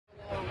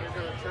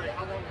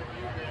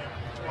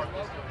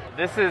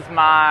This is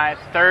my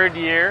third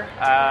year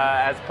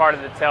as part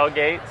of the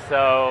tailgate,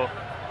 so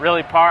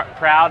really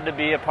proud to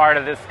be a part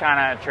of this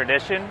kind of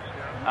tradition.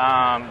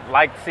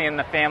 Like seeing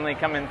the family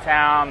come in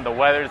town. The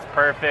weather's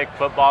perfect,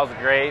 football's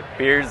great,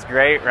 beer's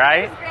great,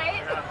 right? It's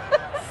great.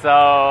 So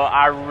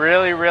I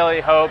really,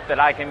 really hope that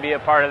I can be a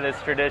part of this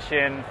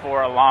tradition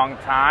for a long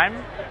time.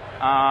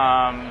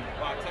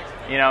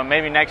 You know,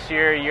 maybe next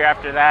year, year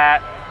after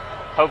that,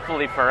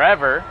 hopefully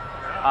forever.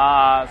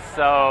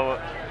 So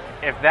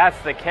if that's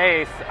the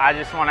case, I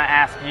just want to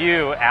ask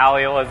you,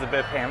 Allie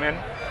Elizabeth Hammond,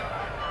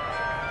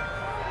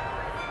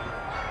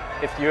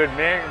 if you would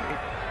marry me.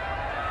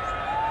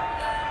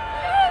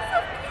 Yes,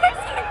 of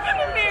course I'm going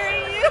to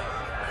marry you.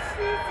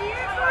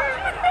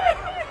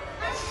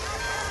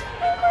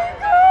 Oh my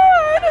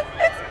God,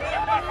 it's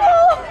beautiful.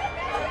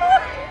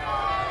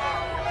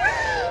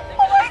 Oh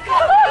my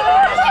God.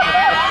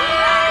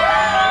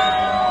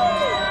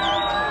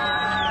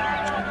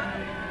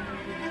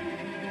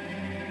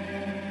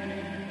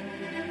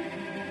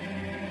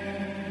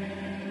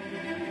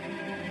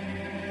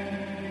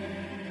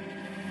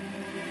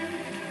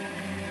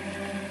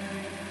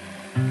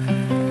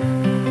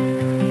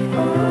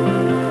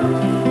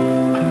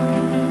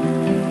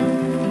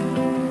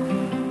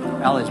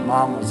 Allie's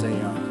mom was a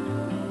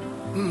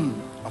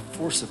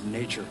force of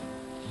nature.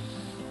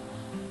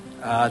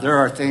 There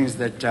are things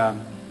that,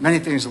 many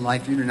things in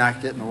life you do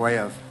not get in the way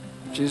of.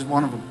 She's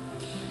one of them.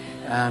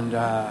 And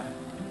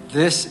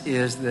this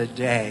is the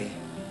day,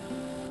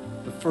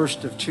 the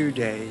first of 2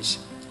 days,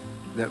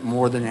 that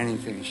more than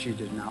anything she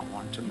did not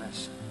want to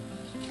miss.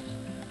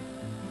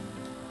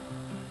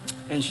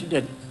 And she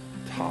did.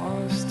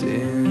 Tossed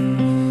in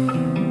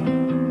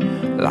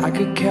like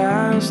a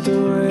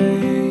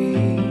castaway.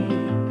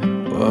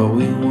 What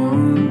we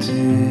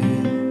wanted,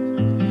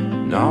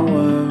 not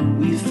what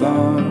we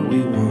thought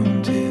we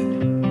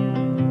wanted.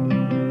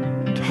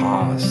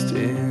 Tossed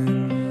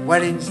in.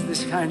 Weddings,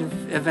 this kind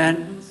of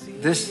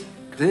event, this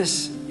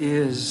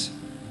is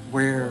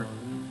where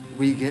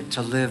we get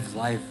to live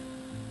life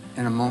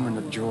in a moment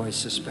of joy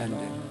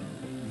suspended.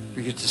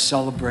 We get to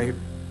celebrate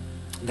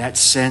that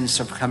sense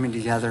of coming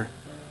together.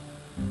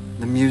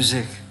 The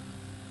music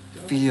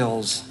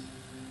feels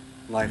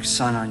like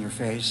sun on your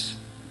face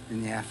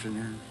in the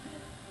afternoon.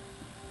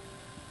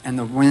 And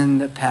the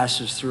wind that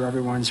passes through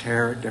everyone's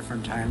hair at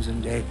different times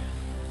of day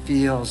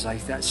feels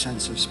like that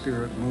sense of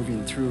spirit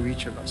moving through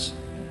each of us.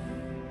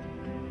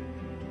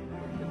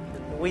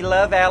 We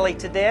love Allie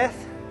to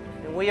death,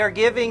 and we are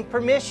giving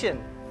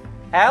permission.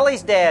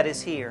 Allie's dad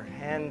is here,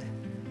 and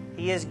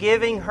he is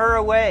giving her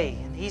away,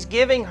 and he's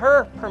giving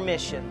her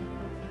permission.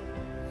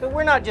 But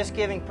we're not just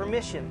giving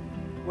permission,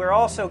 we're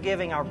also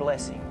giving our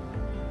blessing.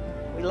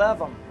 We love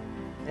them,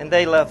 and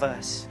they love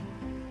us.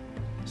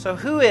 So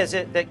who is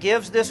it that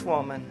gives this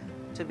woman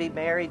to be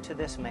married to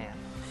this man?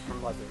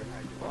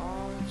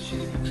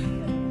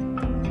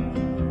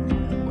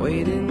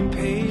 Waiting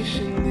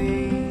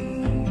patiently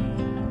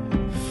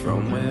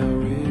from where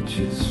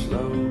riches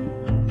flow.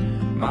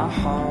 My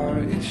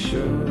heart is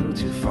sure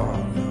to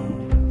follow.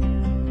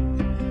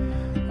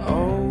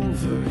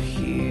 Over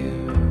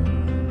here,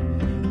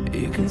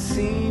 you can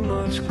see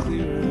much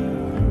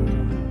clearer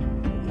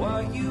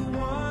what you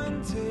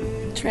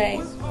wanted.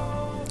 Trae,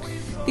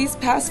 these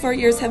past 4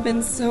 years have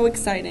been so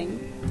exciting.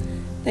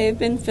 They have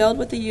been filled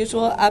with the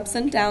usual ups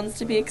and downs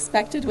to be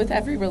expected with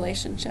every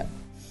relationship.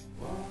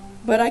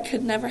 But I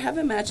could never have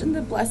imagined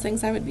the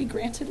blessings I would be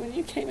granted when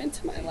you came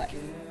into my life.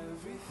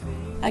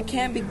 I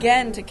can't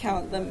begin to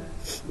count the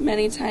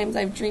many times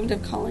I've dreamed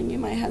of calling you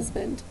my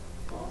husband.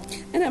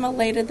 And I'm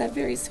elated that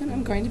very soon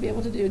I'm going to be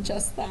able to do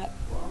just that.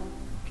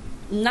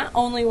 Not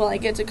only will I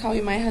get to call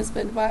you my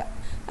husband, but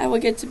I will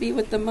get to be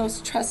with the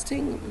most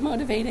trusting,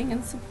 motivating,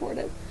 and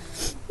supportive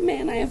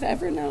man I have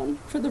ever known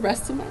for the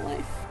rest of my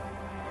life.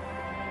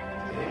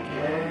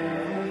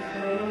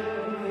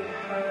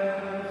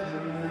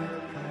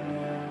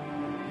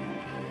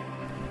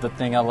 The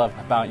thing I love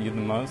about you the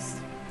most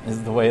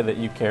is the way that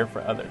you care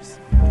for others.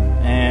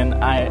 And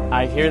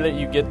I hear that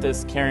you get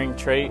this caring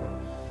trait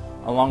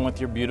along with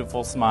your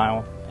beautiful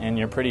smile and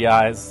your pretty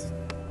eyes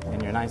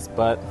and your nice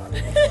butt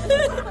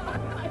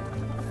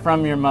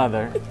from your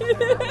mother.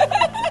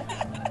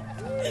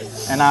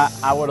 And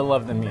I would have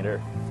loved to meet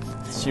her.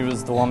 She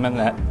was the woman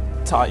that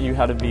taught you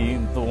how to be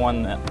the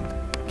one that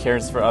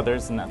cares for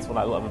others, and that's what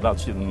I love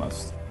about you the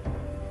most.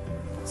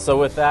 So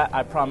with that,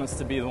 I promise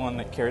to be the one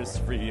that cares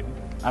for you.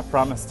 I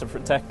promise to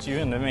protect you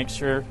and to make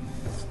sure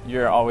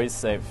you're always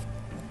safe.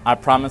 I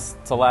promise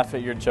to laugh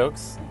at your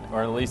jokes,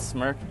 or at least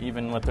smirk,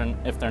 even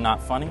if they're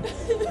not funny.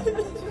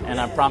 And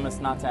I promise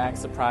not to act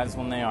surprised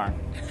when they are.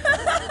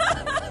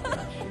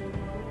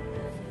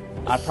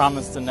 I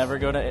promise to never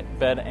go to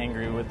bed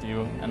angry with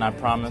you, and I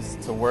promise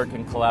to work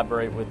and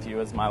collaborate with you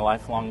as my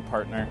lifelong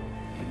partner.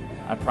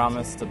 I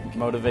promise to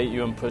motivate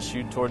you and push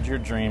you towards your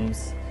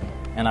dreams,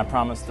 and I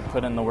promise to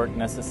put in the work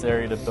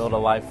necessary to build a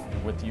life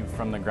with you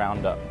from the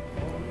ground up.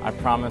 I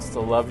promise to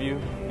love you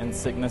in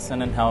sickness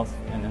and in health,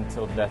 and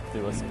until death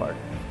do us part.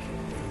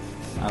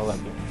 I love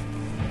you.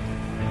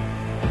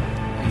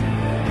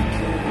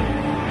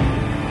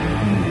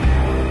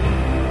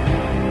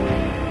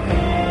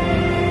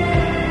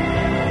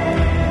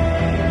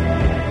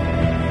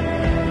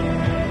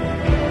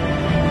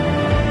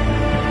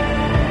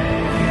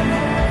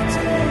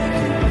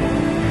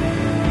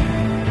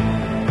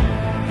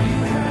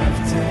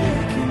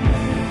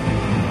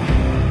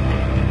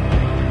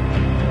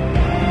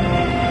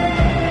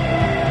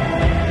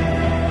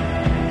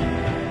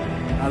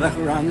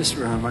 this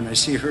room and I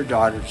see her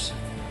daughters,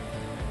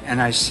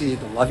 and I see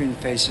the loving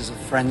faces of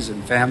friends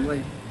and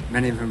family,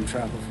 many of whom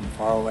travel from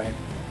far away.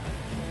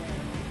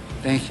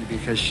 Thank you,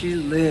 because she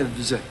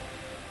lives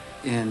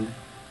in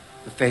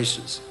the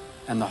faces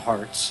and the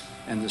hearts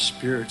and the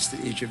spirits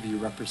that each of you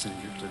represent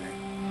here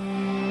today.